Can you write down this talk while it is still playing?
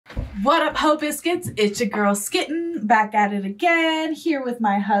What up, Ho Biscuits? It's your girl Skitten, back at it again, here with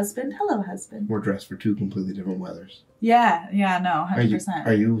my husband. Hello, husband. We're dressed for two completely different weathers. Yeah, no, 100%.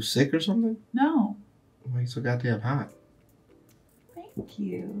 Are you sick or something? No. Why are you so goddamn hot? Thank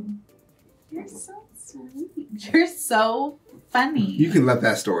you. You're so sweet. You're so funny. You can let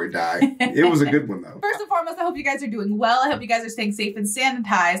that story die. It was a good one, though. First and foremost, I hope you guys are doing well. I hope you guys are staying safe and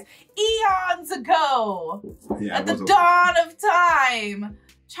sanitized. Eons ago, at the dawn of time,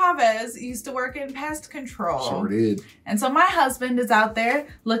 Chavezz used to work in pest control. Sure did. And so my husband is out there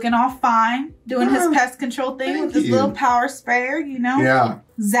looking all fine, doing his pest control thing with his little power sprayer, you know? Yeah.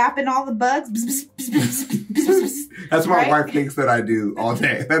 Zapping all the bugs. That's what my wife thinks that I do all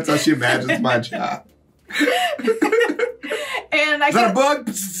day. That's how she imagines my job. And is that a bug?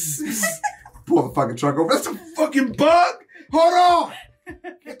 Pull the fucking truck over. That's a fucking bug! Hold on!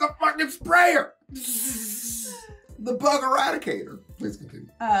 Get the fucking sprayer! The bug eradicator. Please continue.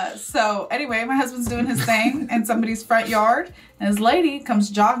 So anyway, my husband's doing his thing in somebody's front yard, and his lady comes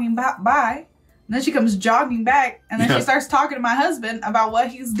jogging by, and then she comes jogging back, and then she starts talking to my husband about what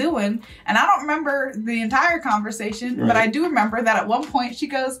he's doing. And I don't remember the entire conversation, but I do remember that at one point she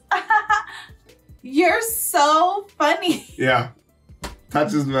goes, "You're so funny." Yeah.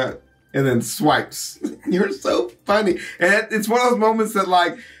 Touches my, and then swipes. You're so funny. And it's one of those moments that,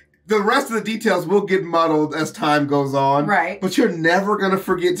 like, the rest of the details will get muddled as time goes on. Right. But you're never going to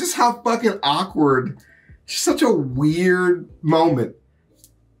forget just how fucking awkward. Just such a weird moment.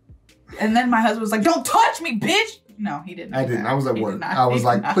 And then my husband was like, "Don't touch me, bitch." No, he didn't. I didn't. I was at work. I was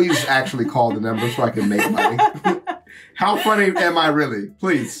like, please actually call the number so I can make money. How funny am I really?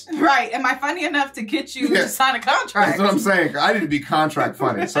 Please. Right. Am I funny enough to get you to sign a contract? That's what I'm saying. I need to be contract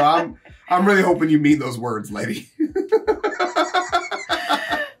funny. So I'm really hoping you mean those words, lady.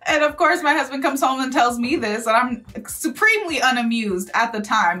 And of course, my husband comes home and tells me this, and I'm supremely unamused at the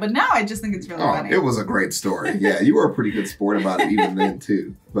time. But now I just think it's really funny. It was a great story. Yeah, you were a pretty good sport about it even then,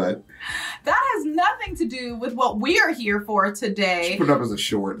 too. But that has nothing to do with what we are here for today. Just put it up as a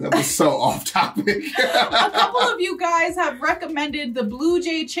short. That was so off topic. A couple of you guys have recommended the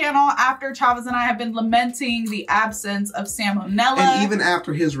BlueJay channel after Chavezz and I have been lamenting the absence of Salmonella. And even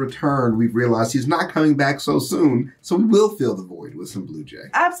after his return, we've realized he's not coming back so soon, so we will fill the void with some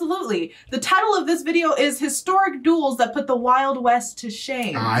BlueJay. Absolutely. The title of this video is Historic Duels That Put the Wild West to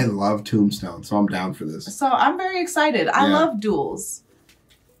Shame. I love Tombstone, so I'm down for this. So I'm very excited. I love duels.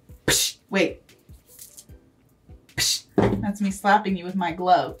 Psh, wait. Psh, that's me slapping you with my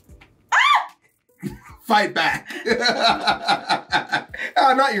glove. Ah! Fight back.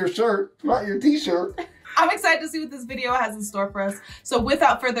 Not your shirt. Not your t-shirt. I'm excited to see what this video has in store for us. So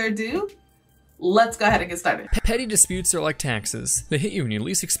without further ado, let's go ahead and get started. Petty disputes are like taxes. They hit you when you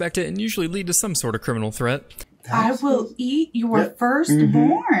least expect it and usually lead to some sort of criminal threat. Taxes? I will eat your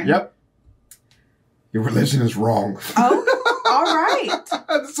firstborn. Yep. Your religion is wrong. Oh, all right.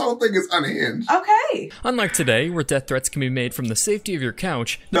 This whole thing is unhinged. Okay. Unlike today, where death threats can be made from the safety of your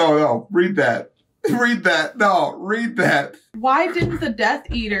couch. No, read that. Read that. No, read that. Why didn't the Death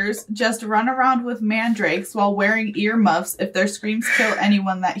Eaters just run around with mandrakes while wearing earmuffs if their screams kill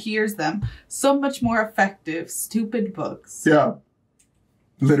anyone that hears them? So much more effective. Stupid books. Yeah.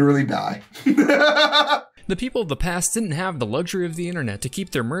 Literally die. The people of the past didn't have the luxury of the internet to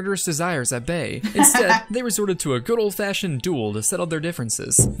keep their murderous desires at bay. Instead, they resorted to a good old-fashioned duel to settle their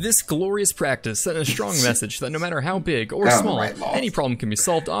differences. This glorious practice sent a strong message that no matter how big or small, any problem can be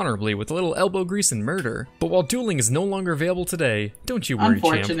solved honorably with a little elbow grease and murder. But while dueling is no longer available today, don't you worry,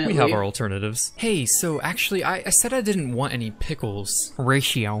 champ, we have our alternatives. Hey, so actually, I said I didn't want any pickles.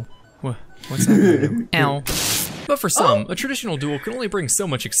 Ratio. What's that? Ow. But for some, a traditional duel can only bring so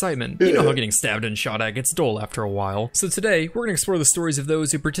much excitement. You know how getting stabbed and shot at gets dull after a while. So today, we're gonna explore the stories of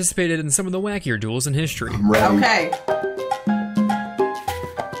those who participated in some of the wackier duels in history. Okay.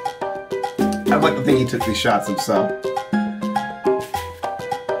 I'd like to think he took these shots himself.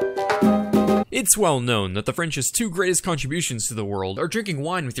 It's well known that the French's two greatest contributions to the world are drinking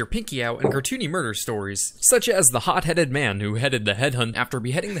wine with your pinky out and cartoony murder stories, such as the hot-headed man who headed the headhunt after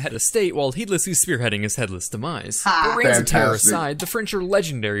beheading the head of state while heedlessly spearheading his headless demise. But reigns of terror aside, the French are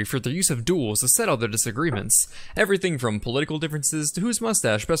legendary for their use of duels to settle their disagreements. Everything from political differences to whose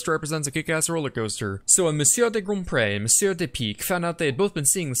mustache best represents a kick-ass roller coaster. So when Monsieur de Grandpré and Monsieur de Pique found out they had both been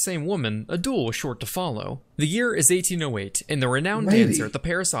seeing the same woman, a duel was short to follow. The year is 1808, and the renowned dancer at the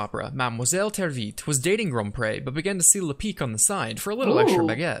Paris Opera, Mademoiselle Tervite, was dating Grompré, but began to see Le Pic on the side for a little extra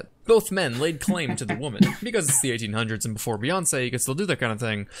baguette. Both men laid claim to the woman, because it's the 1800s and before Beyonce, you could still do that kind of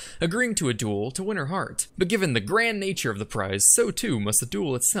thing, agreeing to a duel to win her heart. But given the grand nature of the prize, so too must the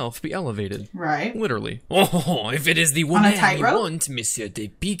duel itself be elevated. Right. Literally. Oh, if it is the woman you want, Monsieur de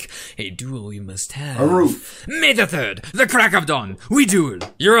Pic, a duel we must have. A roof. May the 3rd, the crack of dawn, we duel.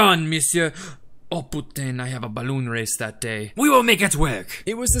 You're on, Monsieur. Oh putain, I have a balloon race that day. We will make it work.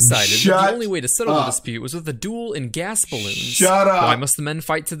 It was decided that the only way to settle the dispute was with a duel in gas balloons. Shut up. Why must the men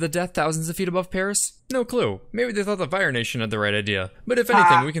fight to the death thousands of feet above Paris? No clue. Maybe they thought the Fire Nation had the right idea. But if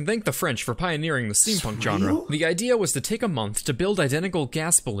anything, we can thank the French for pioneering the steampunk genre. The idea was to take a month to build identical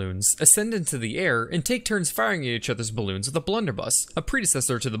gas balloons, ascend into the air, and take turns firing at each other's balloons with a blunderbuss, a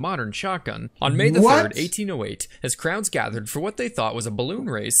predecessor to the modern shotgun. On May the 3rd, 1808, as crowds gathered for what they thought was a balloon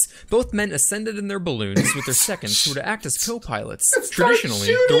race, both men ascended in their balloons with their seconds who were to act as co-pilots. Traditionally,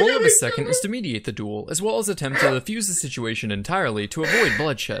 the role of a second is to mediate the duel, as well as attempt to defuse the situation entirely to avoid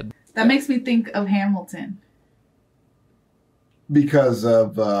bloodshed. That makes me think of Hamilton. Because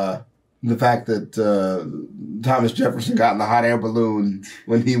of the fact that Thomas Jefferson got in the hot air balloon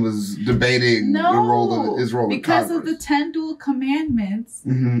when he was debating his role in Congress. Because of the 10 dual commandments.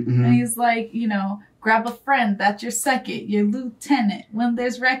 And he's like, you know, grab a friend, that's your second, your lieutenant. When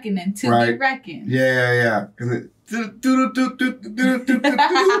there's reckoning, to be reckoned. Yeah.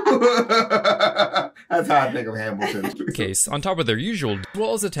 That's how I think of Hamilton. Case, on top of their usual, as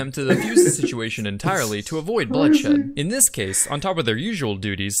well as attempt to defuse the situation entirely to avoid bloodshed. In this case, on top of their usual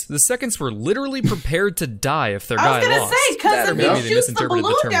duties, the seconds were literally prepared to die if their guy lost. I was gonna say, because if you shoot the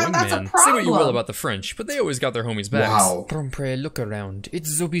balloon down, that's a problem. Say what you will about the French, but they always got their homies' backs. Wow. Grompré, look around.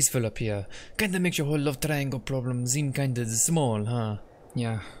 It's so peaceful up here. Kinda makes your whole love triangle problem seem kinda small, huh?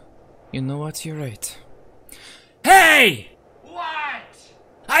 Yeah. You know what? You're right. Hey! What?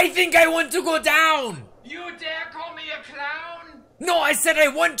 I think I want to go down! You dare call me a clown? No, I said I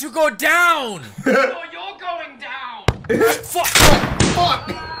want to go down! No, you're going down! Fuck! Fuck!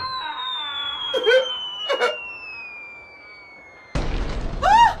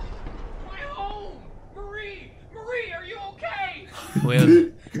 My home! Marie! Marie, are you okay? Well,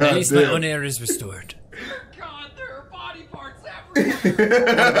 at least my honor is restored. God, there are body parts everywhere!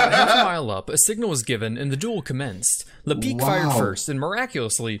 About half a mile up, a signal was given and the duel commenced. Le Pic fired first and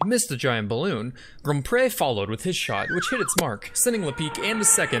miraculously missed the giant balloon. Grompré followed with his shot, which hit its mark, sending Le Pic and his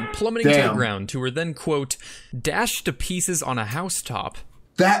second plummeting to the ground, who were then, quote, dashed to pieces on a housetop.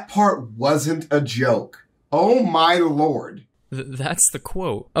 That part wasn't a joke. Oh my lord. That's the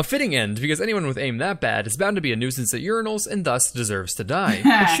quote. A fitting end, because anyone with aim that bad is bound to be a nuisance at urinals and thus deserves to die.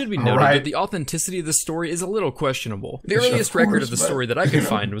 It should be noted that the authenticity of the story is a little questionable. The earliest record of the story that I could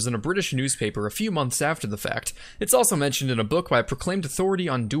find was in a British newspaper a few months after the fact. It's also mentioned in a book by a proclaimed authority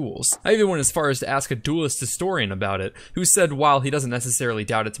on duels. I even went as far as to ask a duelist historian about it, who said while he doesn't necessarily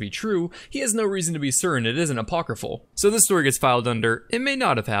doubt it to be true, he has no reason to be certain it isn't apocryphal. So this story gets filed under, it may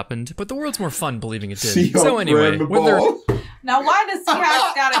not have happened, but the world's more fun believing it did. So anyway, whether... Now, why does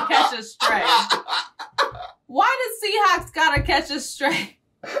Seahawks gotta catch a stray? Why does Seahawks gotta catch a stray?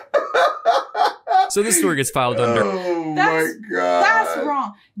 So this story gets filed under. Oh my god. That's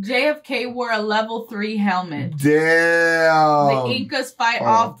wrong. JFK wore a level 3 helmet. Damn. The Incas fight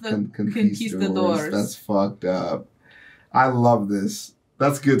off the conquistadors. That's fucked up. I love this.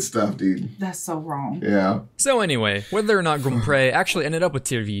 That's good stuff, dude. That's so wrong. Yeah. So anyway, whether or not Grompré actually ended up with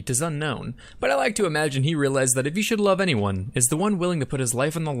Tervite is unknown, but I like to imagine he realized that if he should love anyone, is the one willing to put his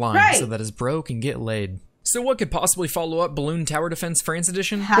life on the line so that his bro can get laid. So what could possibly follow up Balloon Tower Defense France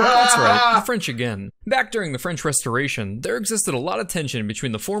Edition? That's right, the French again. Back during the French Restoration, there existed a lot of tension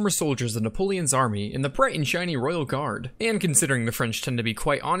between the former soldiers of Napoleon's army and the bright and shiny Royal Guard. And considering the French tend to be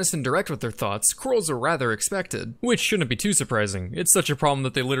quite honest and direct with their thoughts, quarrels are rather expected. Which shouldn't be too surprising. It's such a problem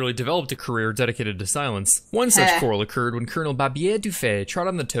that they literally developed a career dedicated to silence. One such quarrel occurred when Colonel Babier Dufay trod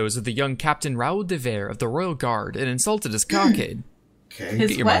on the toes of the young Captain Raoul de Vere of the Royal Guard and insulted his cockade. Okay.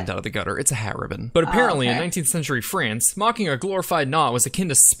 Get your mind out of the gutter, it's a hat ribbon. But apparently in 19th century France, mocking a glorified knot was akin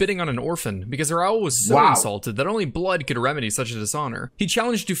to spitting on an orphan, because Raoul was so insulted that only blood could remedy such a dishonor. He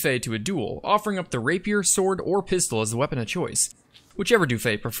challenged Dufay to a duel, offering up the rapier, sword, or pistol as the weapon of choice. whichever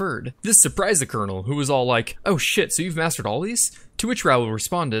Dufay preferred. This surprised the Colonel, who was all like, "Oh shit, so you've mastered all these?" To which Raoul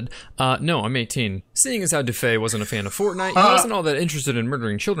responded, no, I'm 18. Seeing as how Dufay wasn't a fan of Fortnite, he wasn't all that interested in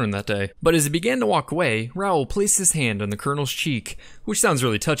murdering children that day. But as he began to walk away, Raoul placed his hand on the Colonel's cheek, which sounds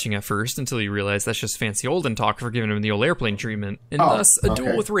really touching at first, until he realized that's just fancy olden talk for giving him the old airplane treatment. And thus, a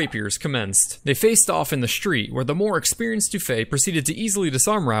duel with rapiers commenced. They faced off in the street, where the more experienced Dufay proceeded to easily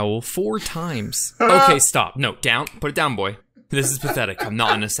disarm Raoul 4 times. Okay, stop. No, down. Put it down, boy. This is pathetic. I'm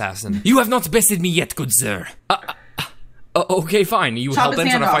not an assassin. You have not bested me yet, good sir. Okay, fine. You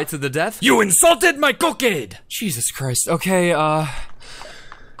hell-bent on a fight to the death? You insulted my cockade! Jesus Christ. Okay,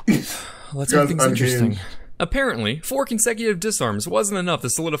 let's make things interesting. Apparently, 4 consecutive disarms wasn't enough to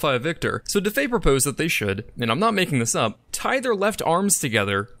solidify a victor, so Dufay proposed that they should, and I'm not making this up, tie their left arms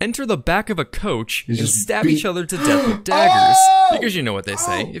together, enter the back of a coach, and stab each other to death with daggers. Because you know what they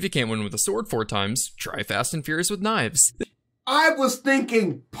say, if you can't win with a sword 4 times, try Fast and Furious with knives. I was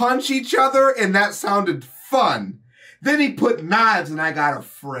thinking punch each other, and that sounded fun. Then he put knives, and I got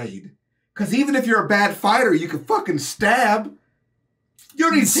afraid. Because even if you're a bad fighter, you can fucking stab. You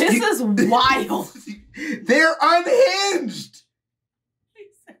don't need This is wild. They're unhinged.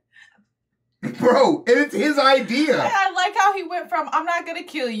 Bro, and it's his idea. I like how he went from, I'm not going to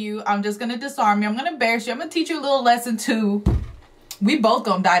kill you, I'm just going to disarm you, I'm going to embarrass you, I'm going to teach you a little lesson too. We both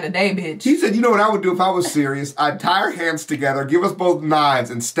gonna die today, bitch. He said, you know what I would do if I was serious? I'd tie our hands together, give us both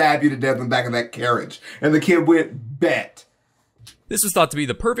knives, and stab you to death in the back of that carriage. And the kid went, bet. This was thought to be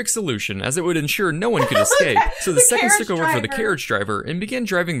the perfect solution, as it would ensure no one could escape. So the seconds took over for the carriage driver and began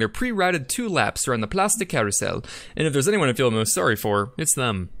driving their pre-routed 2 laps around the Place de Carousel. And if there's anyone I feel most sorry for, it's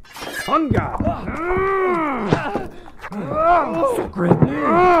them. So great.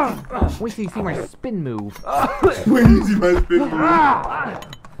 Wait till you see my spin move. Wait till you see my spin move.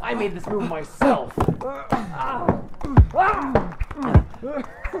 I made this move myself.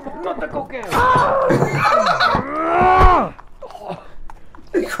 Not the cocaine.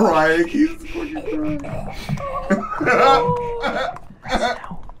 He's crying. He's fucking crying.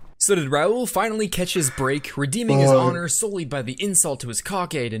 So did Raoul finally catch his break, redeeming his honor solely by the insult to his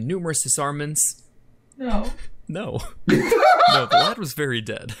cockade and numerous disarmaments? No. No. No, the lad was very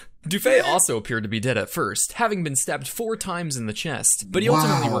dead. Dufay also appeared to be dead at first, having been stabbed 4 times in the chest, but he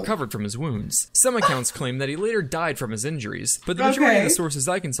ultimately recovered from his wounds. Some accounts claim that he later died from his injuries, but the majority of the sources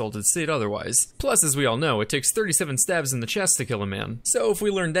I consulted state otherwise. Plus, as we all know, it takes 37 stabs in the chest to kill a man. So if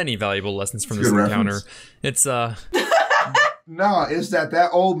we learned any valuable lessons from this encounter, it's No, it's that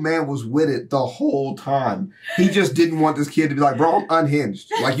old man was with it the whole time. He just didn't want this kid to be like, bro, I'm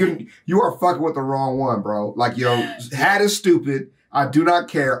unhinged. Like, you are fucking with the wrong one, bro. Like, yo, hat is stupid. I do not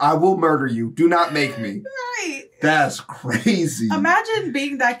care. I will murder you. Do not make me. Right. That's crazy. Imagine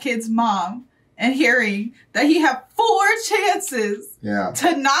being that kid's mom and hearing that he had 4 chances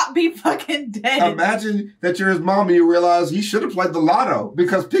to not be fucking dead. Imagine that you're his mom and you realize he should have played the lotto,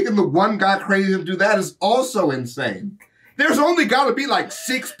 because picking the one guy crazy to do that is also insane. There's only got to be like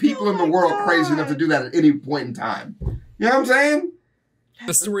 6 people in the world crazy enough to do that at any point in time. You know what I'm saying?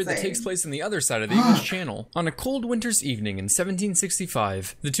 The story that takes place on the other side of the English Channel. On a cold winter's evening in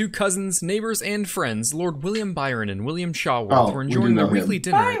 1765, the 2 cousins, neighbors, and friends, Lord William Byron and William Shaworth, were enjoying their weekly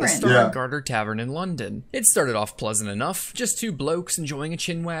dinner at the Star and Garter Tavern in London. It started off pleasant enough, just 2 blokes enjoying a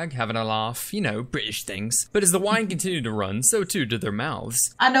chinwag, having a laugh, you know, British things. But as the wine continued to run, so too did their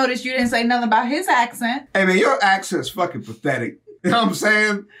mouths. I noticed you didn't say nothing about his accent. Hey man, your accent's fucking pathetic. You know what I'm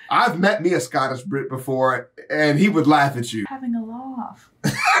saying? I've met me a Scottish Brit before, and he would laugh at you. Having a laugh.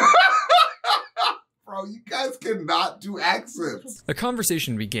 Bro, you guys cannot do accents. A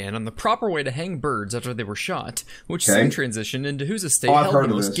conversation began on the proper way to hang birds after they were shot, which soon transitioned into whose estate held the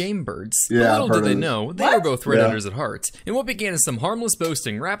most game birds. Yeah, little did they know, they were both Red-Hunters at heart, and what began as some harmless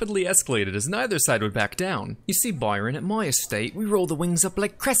boasting rapidly escalated as neither side would back down. You see, Byron, at my estate, we roll the wings up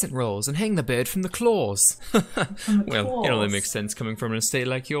like crescent rolls and hang the bird from the claws. Well, it only makes sense coming from an estate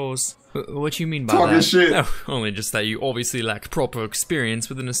like yours. What you mean by that? Shit. Oh, only just that you obviously lack proper experience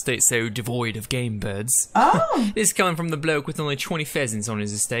with an estate so devoid of game birds. Oh! This coming from the bloke with only 20 pheasants on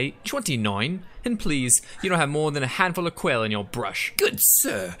his estate. 29. And please, you don't have more than a handful of quail in your brush. Good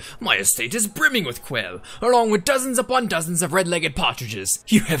sir, my estate is brimming with quail, along with dozens upon dozens of red-legged partridges.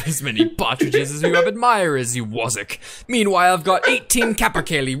 You have as many partridges as you have admirers, you wazzock. Meanwhile, I've got 18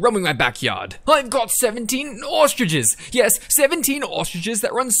 capercaillie roaming my backyard. I've got 17 ostriches. Yes, 17 ostriches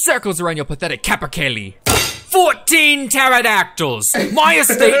that run circles around your pathetic capercaillie. 14 pterodactyls! My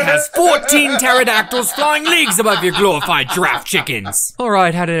estate has 14 pterodactyls flying leagues above your glorified giraffe chickens!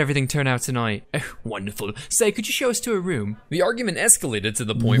 Alright, how did everything turn out tonight? Wonderful. Say, could you show us to a room? The argument escalated to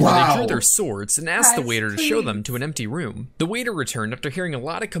the point where they drew their swords and asked the waiter to show them to an empty room. The waiter returned after hearing a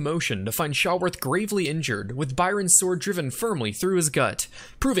lot of commotion to find Shawworth gravely injured, with Byron's sword driven firmly through his gut,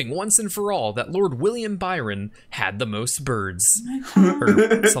 proving once and for all that Lord William Byron had the most birds.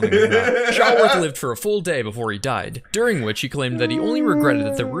 Or something like that. Shawworth lived for a full day before he died, during which he claimed that he only regretted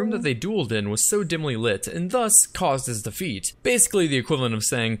that the room that they dueled in was so dimly lit, and thus caused his defeat. Basically the equivalent of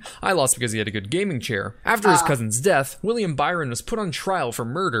saying, I lost because he had a good gaming chair. After his cousin's death, William Byron was put on trial for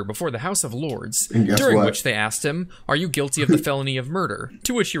murder before the House of Lords, during which they asked him, are you guilty of the felony of murder?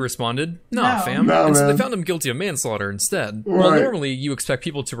 To which he responded, nah, fam. And so they found him guilty of manslaughter instead. While normally you expect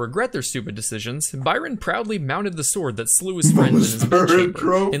people to regret their stupid decisions, Byron proudly mounted the sword that slew his friend in his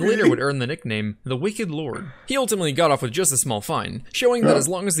bedchamber, and later would earn the nickname, the Wicked Lord. He ultimately got off with just a small fine, showing that as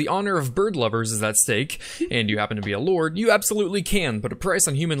long as the honor of bird lovers is at stake, and you happen to be a lord, you absolutely can put a price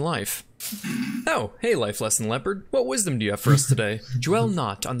on human life. Oh, hey Life Lesson Leopard, what wisdom do you have for us today? Dwell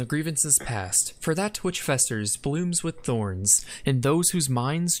not on the grievances past, for that which festers blooms with thorns, and those whose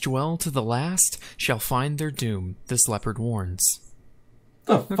minds dwell to the last shall find their doom, this leopard warns.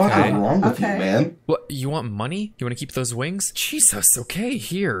 What the fuck is wrong with you, man? What, you want money? You want to keep those wings? Jesus, okay,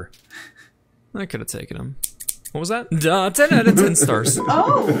 here. I could have taken them. What was that? 10 out of 10 stars.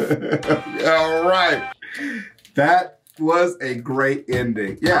 Oh! Alright. That was a great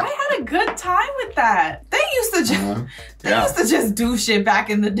ending. Yeah. I had a good time with that. They used to just do shit back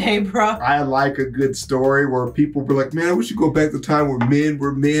in the day, bro. I like a good story where people were like, man, we should go back to the time where men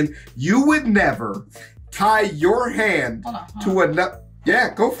were men. You would never tie your hand to another.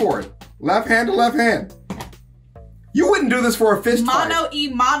 Yeah, go for it. Left hand to left hand. You wouldn't do this for a fist fight.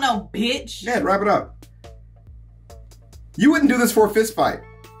 Mono, bitch. Yeah, wrap it up. You wouldn't do this for a fist fight.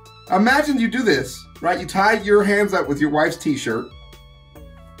 Imagine you do this, right? You tie your hands up with your wife's t-shirt.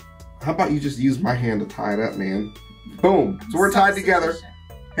 How about you just use my hand to tie it up, man? Boom. So we're tied together.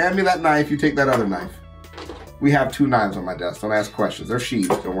 Hand me that knife, you take that other knife. We have 2 knives on my desk. Don't ask questions. They're sheathed.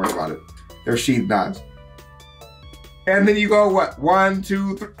 Don't worry about it. They're sheathed knives. And then you go, what? 1,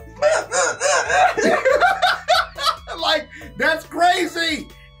 2, 3. Like, that's crazy.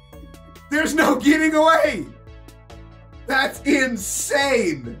 There's no getting away. That's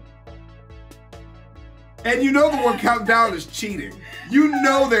insane. And you know the one counting down is cheating. You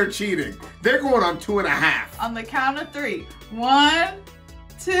know they're cheating. They're going on 2.5. On the count of 3. 1,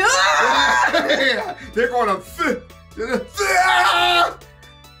 2. Yeah, they're going on.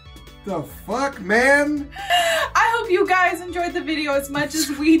 The fuck, man? I hope you guys enjoyed the video as much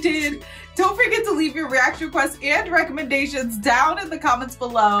as we did. Don't forget to leave your reaction requests and recommendations down in the comments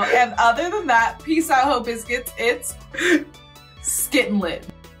below. And other than that, peace out, Hope Biscuits. It's Skittin' Lit.